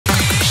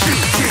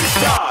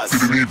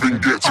didn't even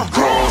get to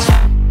cross.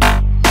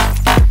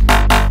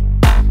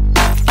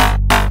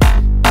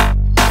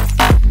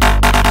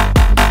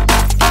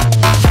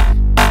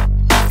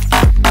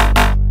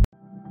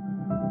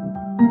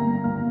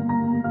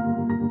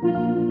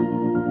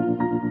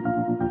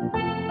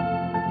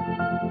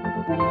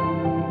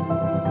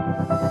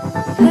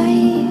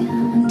 I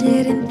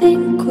didn't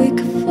think we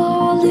could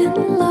fall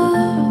in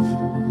love,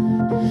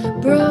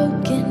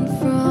 broken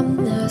from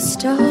the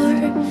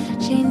start,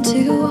 chained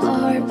to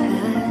our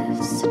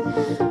past.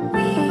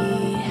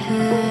 We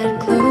had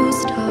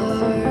closed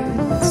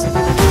hearts.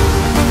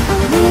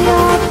 We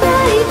are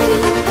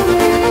breaking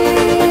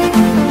free.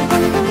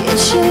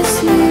 It's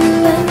just you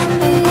and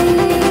me.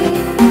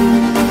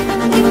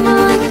 We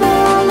might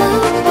fall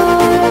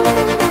apart,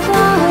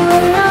 but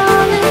we're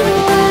all in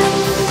love.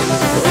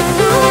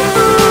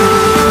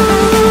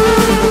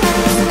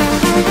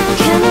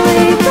 Can we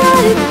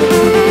break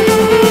free?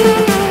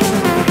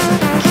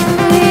 Can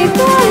we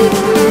break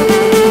free?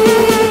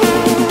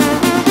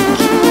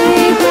 Can we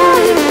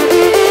break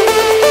free?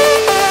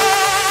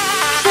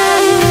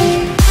 Can we?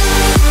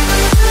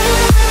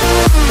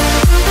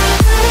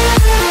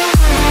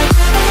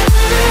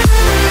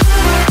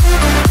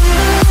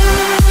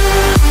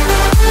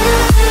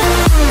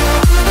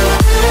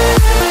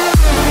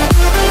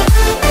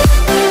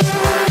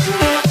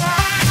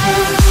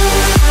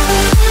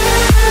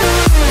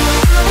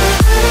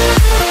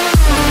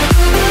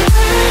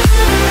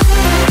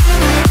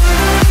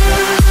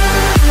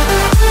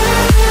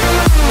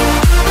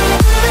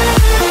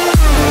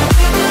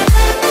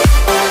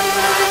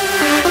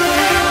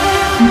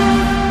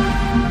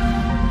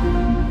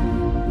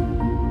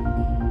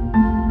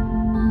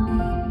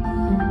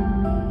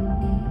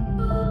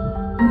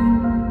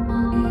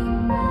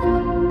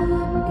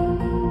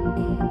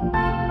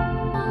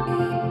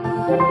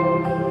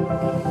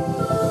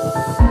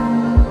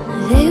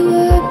 They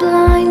were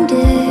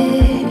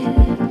blinded,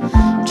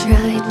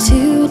 tried to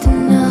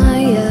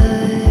deny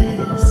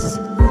us,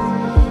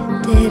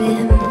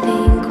 didn't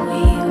think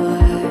we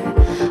were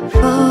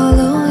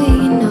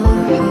following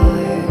our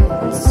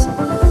hearts.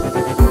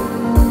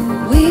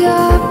 We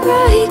are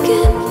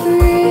breaking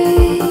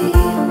free,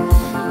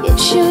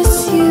 it's just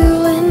you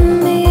and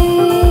me.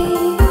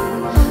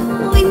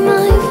 We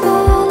might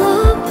fall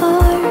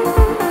apart,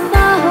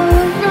 but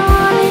we're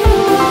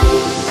running away.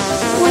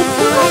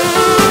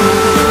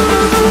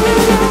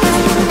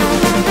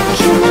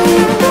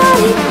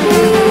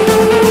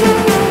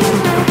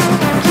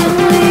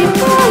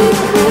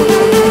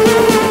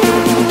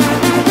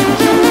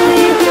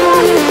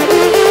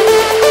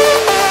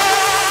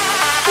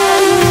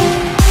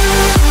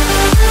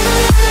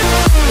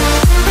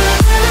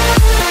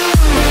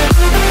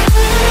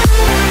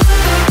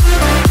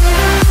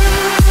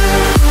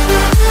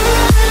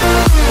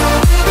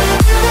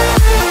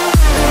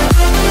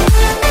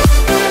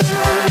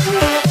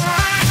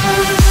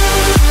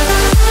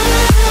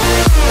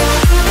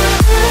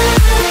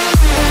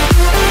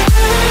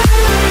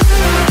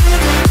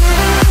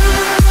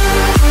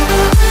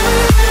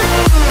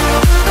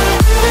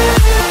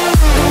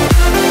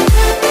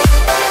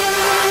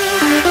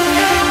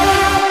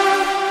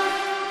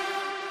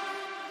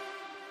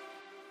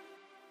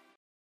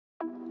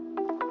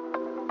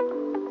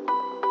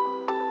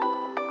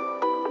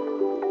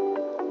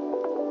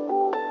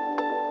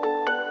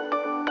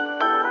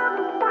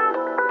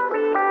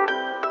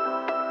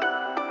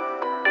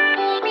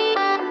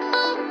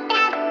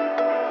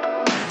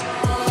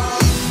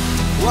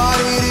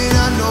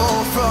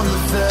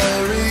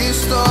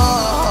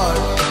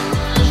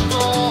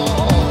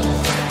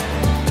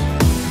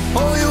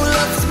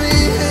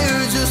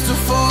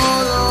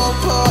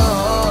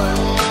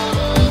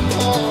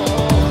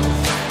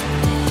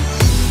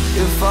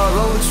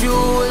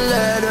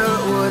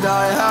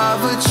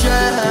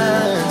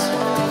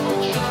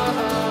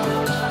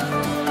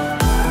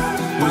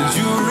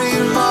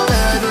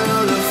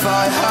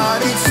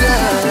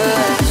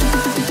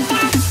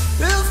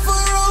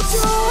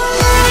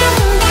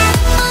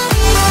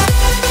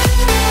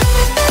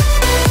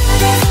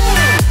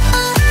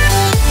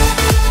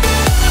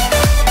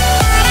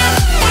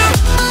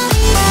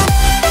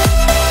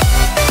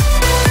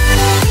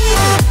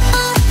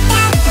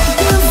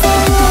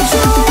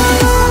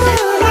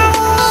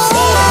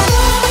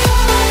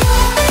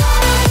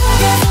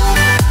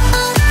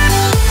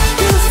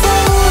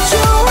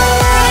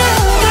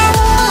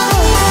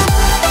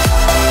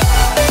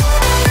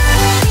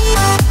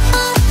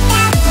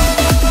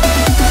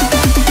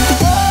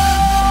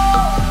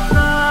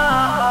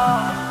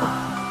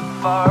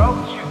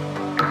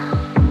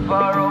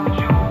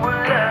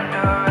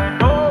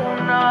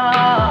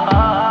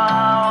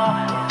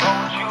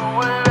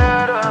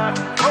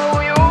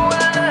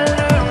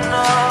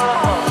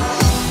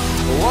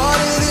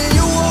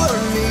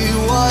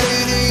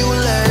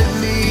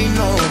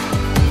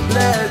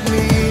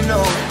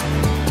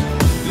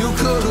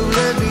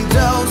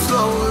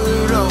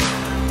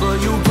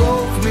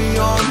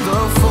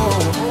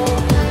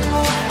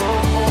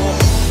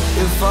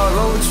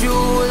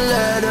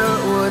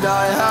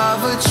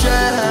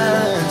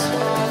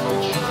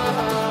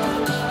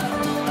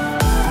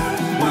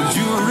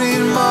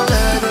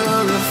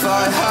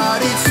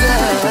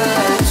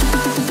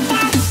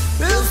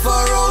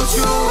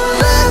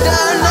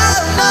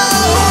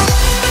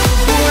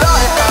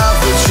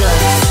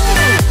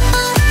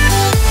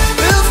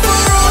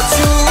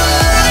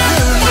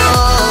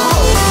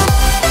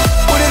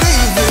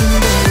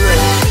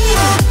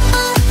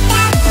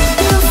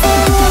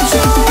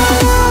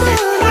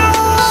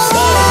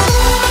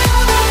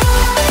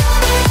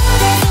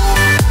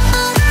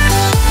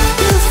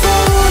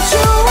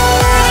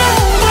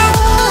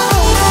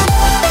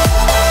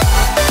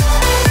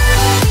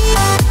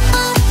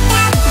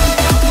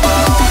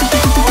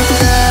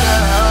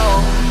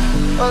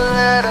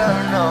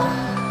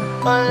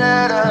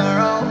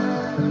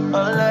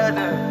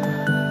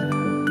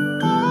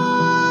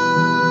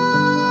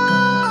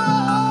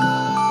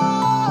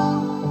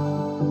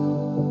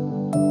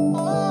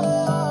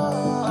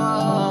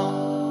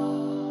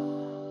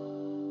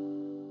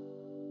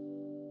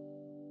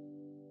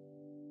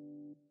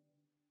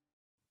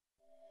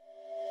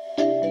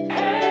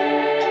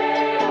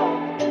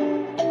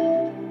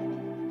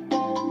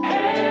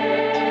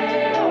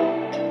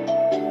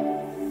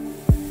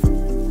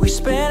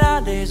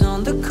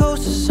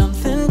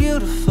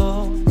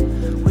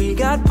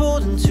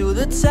 to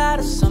the tide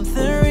of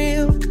something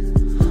real,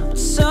 but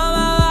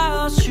somehow I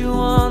lost you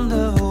on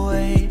the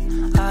way.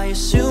 I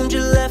assumed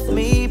you left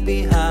me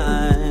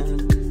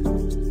behind.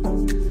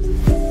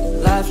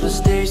 Lifeless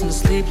days and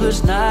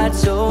sleepless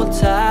nights, so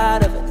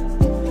tired of it.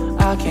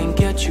 I can't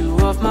get you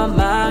off my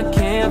mind,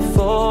 can't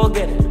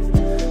forget it.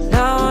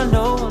 Now I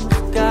know what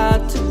I've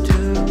got to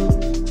do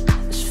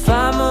is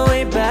find my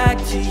way back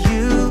to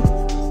you.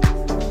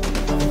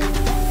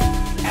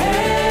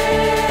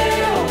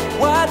 Hey, oh,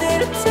 why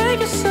did it take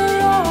you so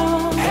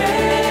long?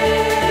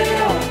 Hey,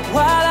 oh,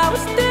 while I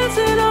was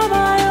dancing on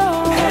my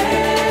own.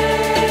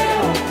 Hey,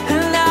 oh,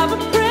 and now my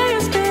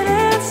prayers been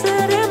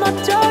answered in my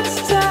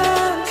darkest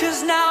time.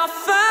 'Cause now I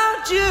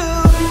found you.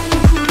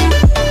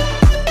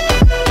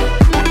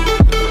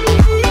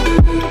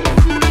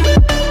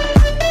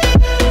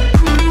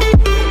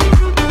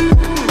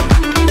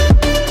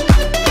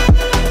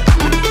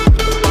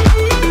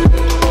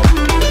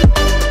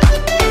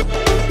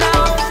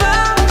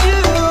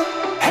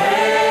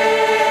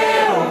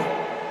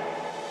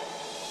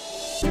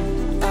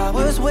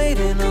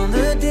 Waiting on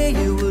the day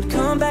you would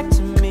come back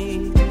to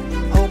me,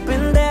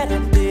 hoping that I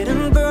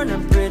didn't burn a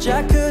bridge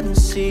I couldn't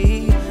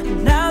see.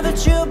 And now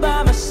that you're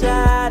by my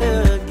side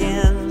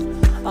again,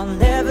 I'll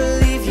never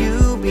leave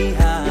you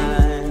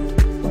behind.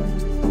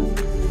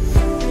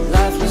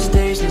 Lifeless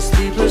days and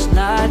sleepless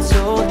nights,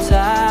 so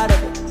tired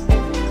of it.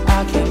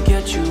 I can't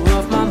get you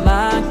off my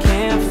mind,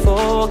 can't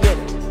forget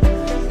it.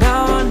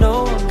 Now I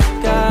know what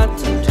I've got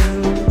to do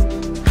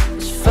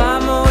is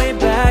find my way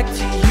back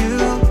to you.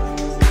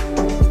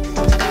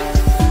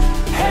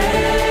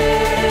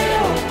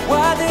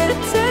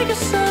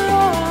 So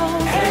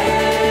long.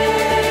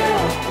 Hey,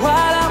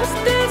 while I was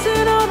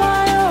dancing on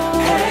my own.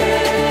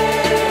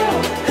 Hey,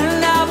 and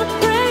now my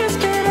prayers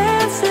been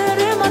answered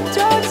in my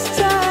darkest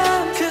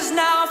time. 'Cause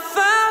now I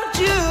found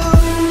you.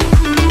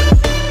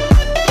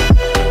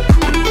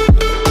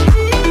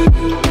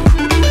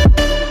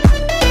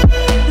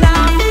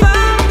 Now I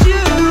found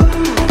you.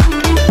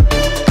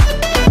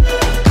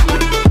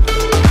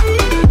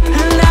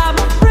 And now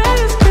my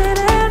prayers been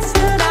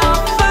answered. Now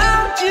I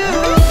found you.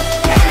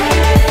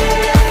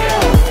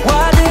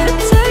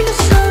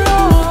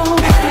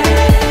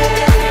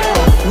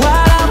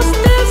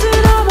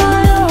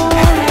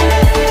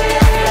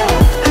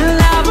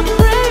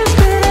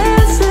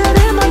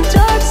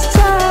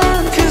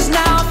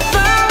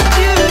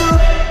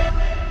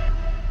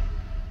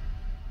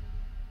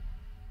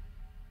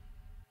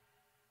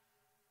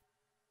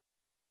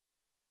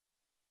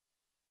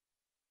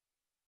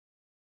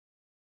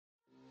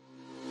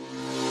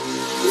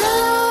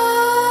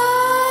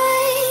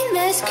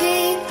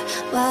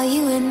 While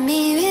you and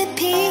me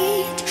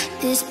repeat,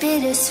 this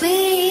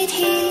bittersweet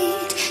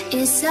heat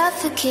is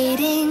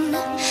suffocating.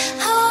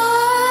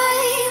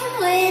 I'm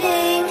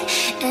waiting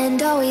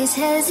and always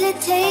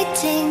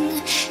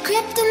hesitating.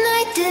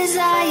 Kryptonite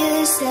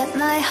desires set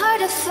my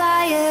heart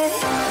afire.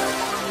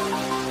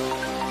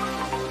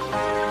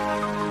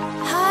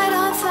 Heart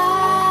on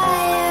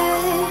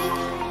fire.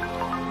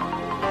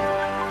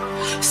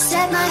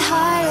 Set my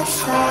heart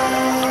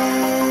afire.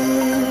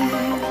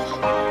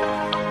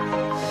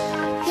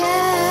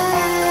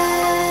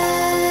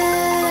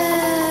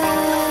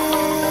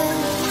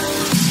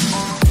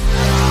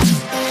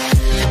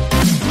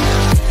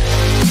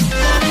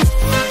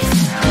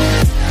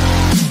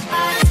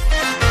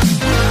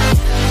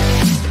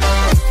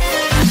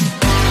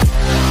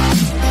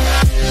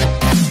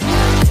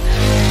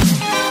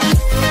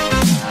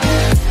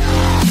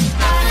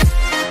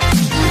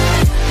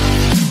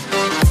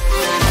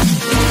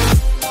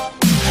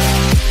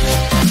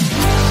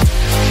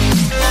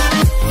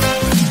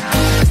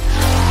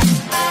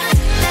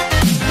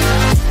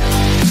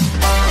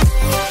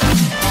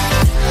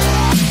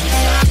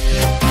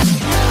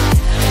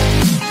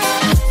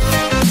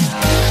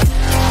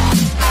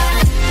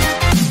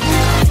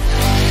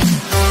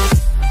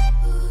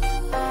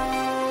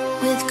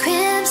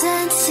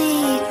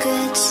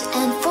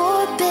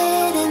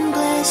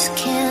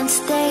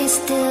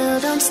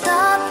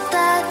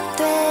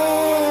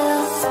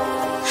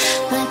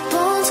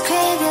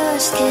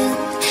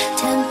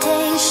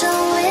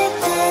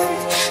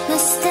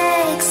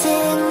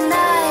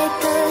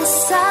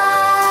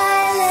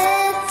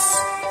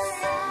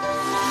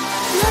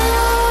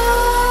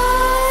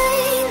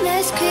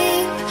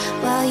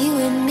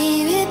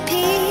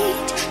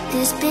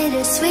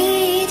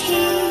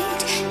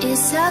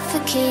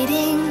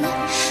 Suffocating.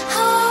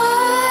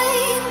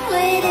 I'm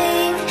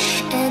waiting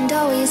and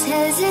always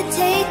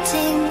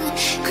hesitating.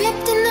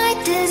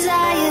 Kryptonite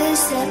desires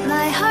set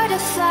my heart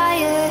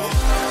afire.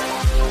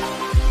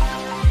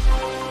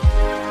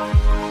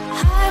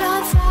 Heart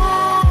on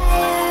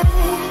fire.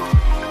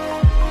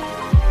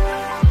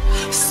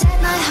 Set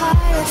my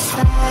heart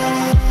afire.